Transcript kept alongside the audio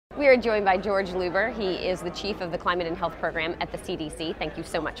We are joined by George Luber. He is the Chief of the Climate and Health Program at the CDC. Thank you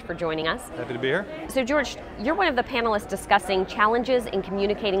so much for joining us. Happy to be here. So George, you're one of the panelists discussing challenges in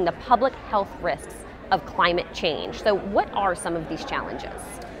communicating the public health risks of climate change. So what are some of these challenges?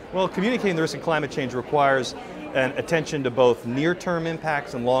 Well, communicating the risk of climate change requires an attention to both near-term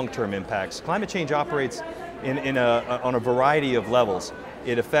impacts and long-term impacts. Climate change operates on a variety of levels.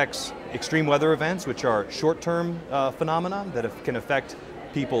 It affects extreme weather events, which are short-term phenomena that can affect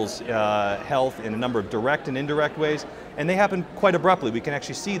people's health in a number of direct and indirect ways, and they happen quite abruptly. We can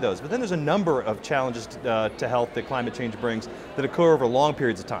actually see those. But then there's a number of challenges to health that climate change brings that occur over long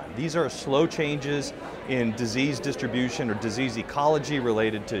periods of time. These are slow changes in disease distribution or disease ecology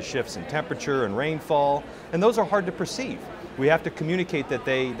related to shifts in temperature and rainfall, and those are hard to perceive. We have to communicate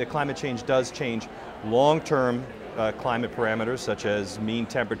that climate change does change long-term climate parameters such as mean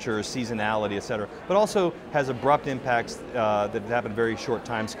temperature, seasonality, etc., but also has abrupt impacts that happen very short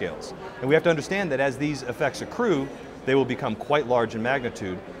time scales. And we have to understand that as these effects accrue, they will become quite large in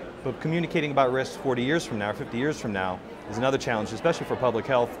magnitude, but communicating about risks 40 years from now, 50 years from now, is another challenge, especially for public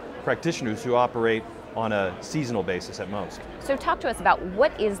health practitioners who operate on a seasonal basis at most. So talk to us about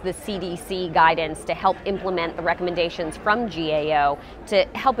what is the CDC guidance to help implement the recommendations from GAO to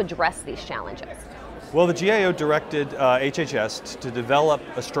help address these challenges? Well, the GAO directed HHS to develop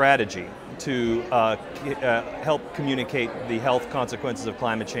a strategy to help communicate the health consequences of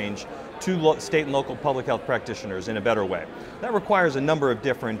climate change to state and local public health practitioners in a better way. That requires a number of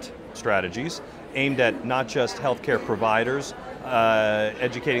different strategies aimed at not just healthcare providers,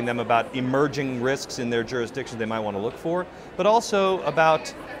 educating them about emerging risks in their jurisdictions they might want to look for, but also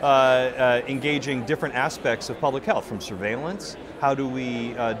about engaging different aspects of public health, from surveillance, how do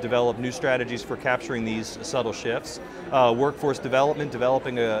we develop new strategies for capturing these subtle shifts, workforce development,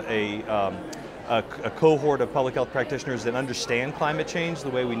 developing a cohort of public health practitioners that understand climate change the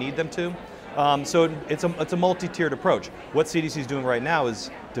way we need them to. So it's a multi-tiered approach. What CDC is doing right now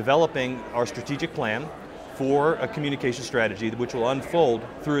is developing our strategic plan for a communication strategy which will unfold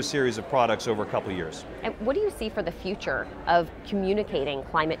through a series of products over a couple of years. And what do you see for the future of communicating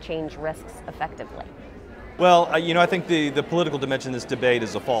climate change risks effectively? Well, I think the political dimension of this debate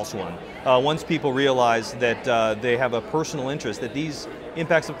is a false one. Once people realize that they have a personal interest, that these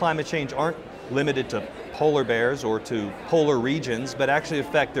impacts of climate change aren't limited to polar bears or to polar regions, but actually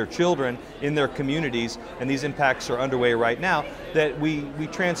affect their children in their communities, and these impacts are underway right now, that we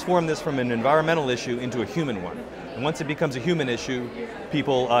transform this from an environmental issue into a human one. And once it becomes a human issue,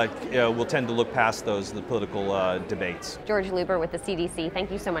 people will tend to look past the political debates. George Luber with the CDC,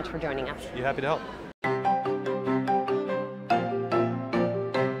 thank you so much for joining us. You're happy to help.